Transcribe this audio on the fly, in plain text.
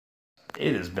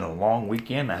It has been a long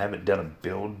weekend. I haven't done a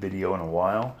build video in a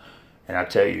while. And I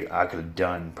tell you, I could have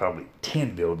done probably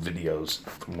 10 build videos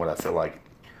from what I feel like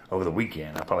over the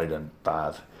weekend. I've probably done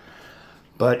 5.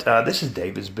 But this is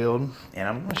David's build, and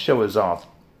I'm going to show his off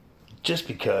just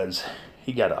because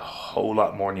he got a whole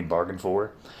lot more than he bargained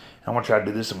for. I want to try to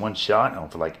do this in one shot. I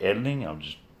don't feel like editing.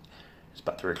 It's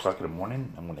about 3 o'clock in the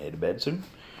morning. I'm going to head to bed soon.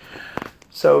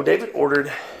 So David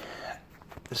ordered,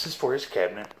 this is for his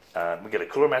cabinet. We got a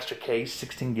Cooler Master case,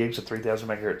 16 gigs of 3000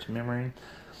 megahertz memory,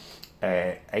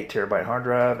 8 terabyte hard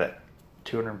drive at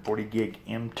 240 gig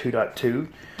M2.2,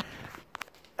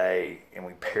 and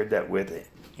we paired that with an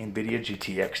NVIDIA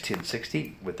GTX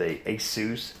 1060 with a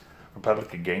Asus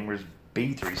Republic of Gamers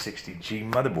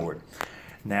B360G motherboard.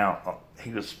 Now,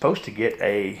 he was supposed to get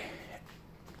a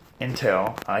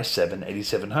Intel i7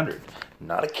 8700,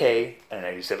 not a K, an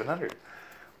 8700.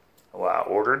 Well, I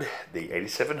ordered the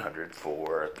 8700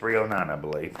 for $309, I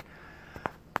believe.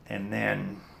 And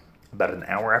then, about an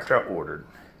hour after I ordered,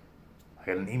 I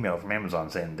got an email from Amazon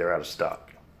saying they're out of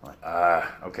stock. I'm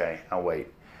like, okay, I'll wait.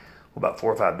 Well, about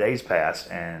 4 or 5 days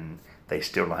passed, and they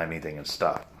still don't have anything in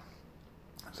stock.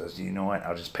 So I said, you know what?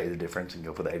 I'll just pay the difference and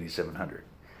go for the 8700.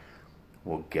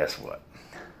 Well, guess what?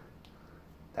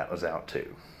 That was out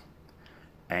too.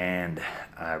 And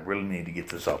I really need to get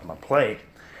this off my plate.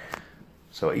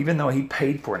 So even though he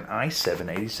paid for an i7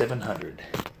 8700,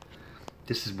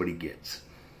 this is what he gets.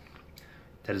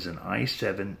 That is an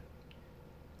i7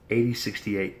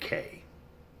 8068K.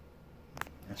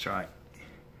 That's right.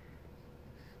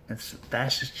 That's the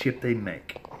fastest chip they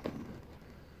make. I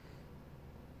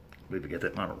believe I got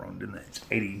that model wrong, didn't I? It's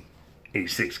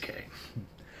 86K.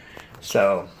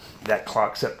 So that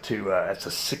clocks up to, that's a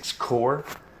 6-core,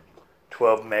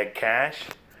 12 meg cache.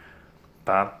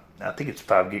 I think it's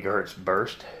 5 gigahertz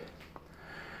burst.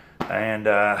 And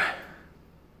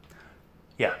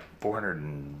yeah,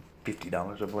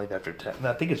 $450 I believe after tax.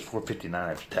 I think it's $459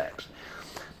 after tax.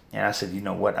 And I said, you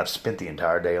know what? I've spent the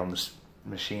entire day on this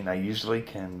machine. I usually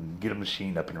can get a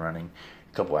machine up and running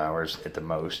a couple hours at the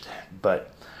most.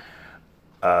 But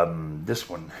this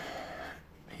one,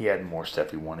 he had more stuff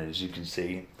he wanted. As you can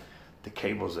see, the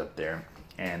cable's up there.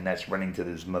 And that's running to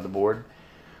this motherboard.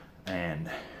 And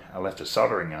I left a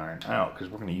soldering iron out because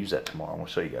we're going to use that tomorrow. I'm going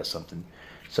to show you guys something.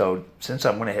 So since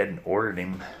I went ahead and ordered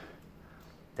him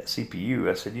that CPU,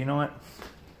 I said, you know what?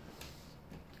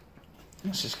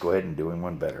 Let's just go ahead and do him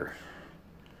one better.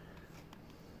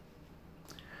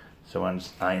 So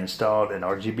I installed an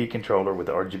RGB controller with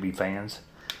RGB fans.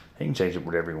 He can change it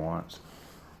whatever he wants.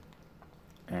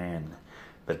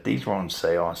 But these were on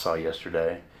sale. I saw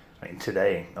yesterday. I mean,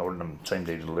 today I ordered them same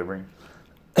day delivery.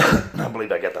 I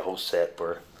believe I got the whole set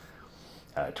for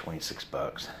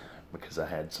 $26 because I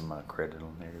had some credit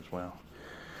on there as well.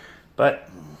 But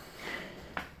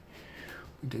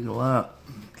we did a lot.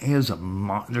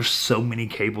 There's so many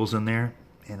cables in there,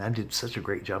 and I did such a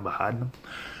great job of hiding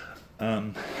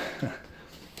them.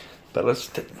 But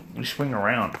we swing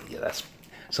around. Yeah, that's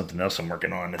something else I'm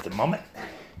working on at the moment.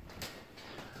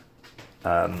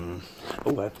 Oh,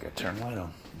 I forgot to turn the light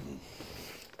on.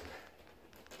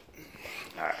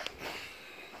 All right.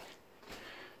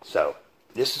 So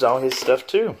this is all his stuff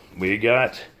too. We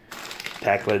got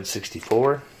PACLED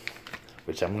 64,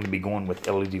 which I'm going to be going with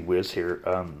LED Wiz here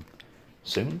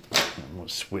soon. I'm going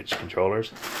to switch controllers.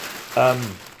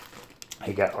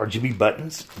 He got RGB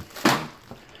buttons,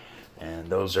 and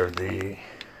those are the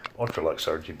Ultralux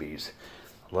RGBs.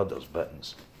 I love those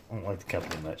buttons. I don't like the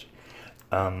company much.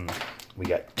 We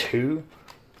got 2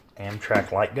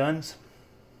 Amtrak light guns.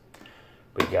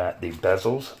 We got the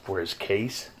bezels for his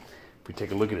case. If we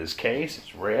take a look at his case,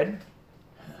 it's red.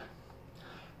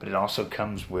 But it also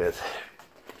comes with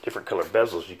different color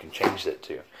bezels you can change that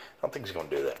to. I don't think he's going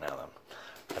to do that now, though.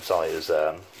 That's all his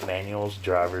manuals,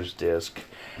 driver's disc,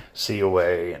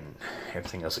 COA, and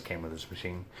everything else that came with this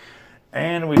machine.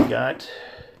 And we've got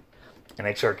an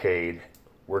X-Arcade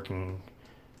working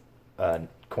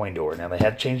coin door. Now, they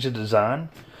have changed the design,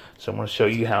 so I'm going to show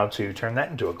you how to turn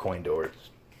that into a coin door. It's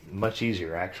much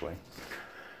easier, actually.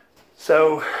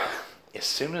 So as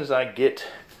soon as I get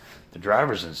the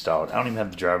drivers installed, I don't even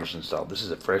have the drivers installed. This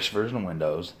is a fresh version of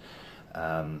Windows.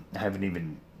 I haven't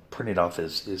even printed off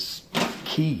his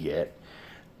key yet,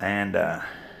 and I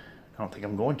don't think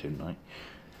I'm going to tonight.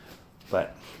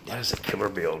 But that is a killer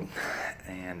build,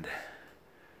 and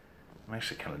I'm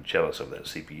actually kind of jealous of that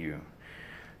CPU.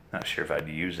 Not sure if I'd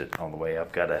use it all the way.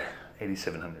 I've got a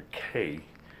 8700K.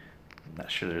 I'm not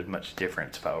sure there's much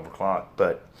difference if I overclock,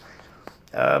 but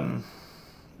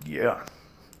yeah,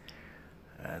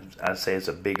 I'd say it's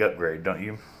a big upgrade, don't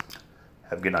you?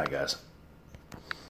 Have a good night, guys.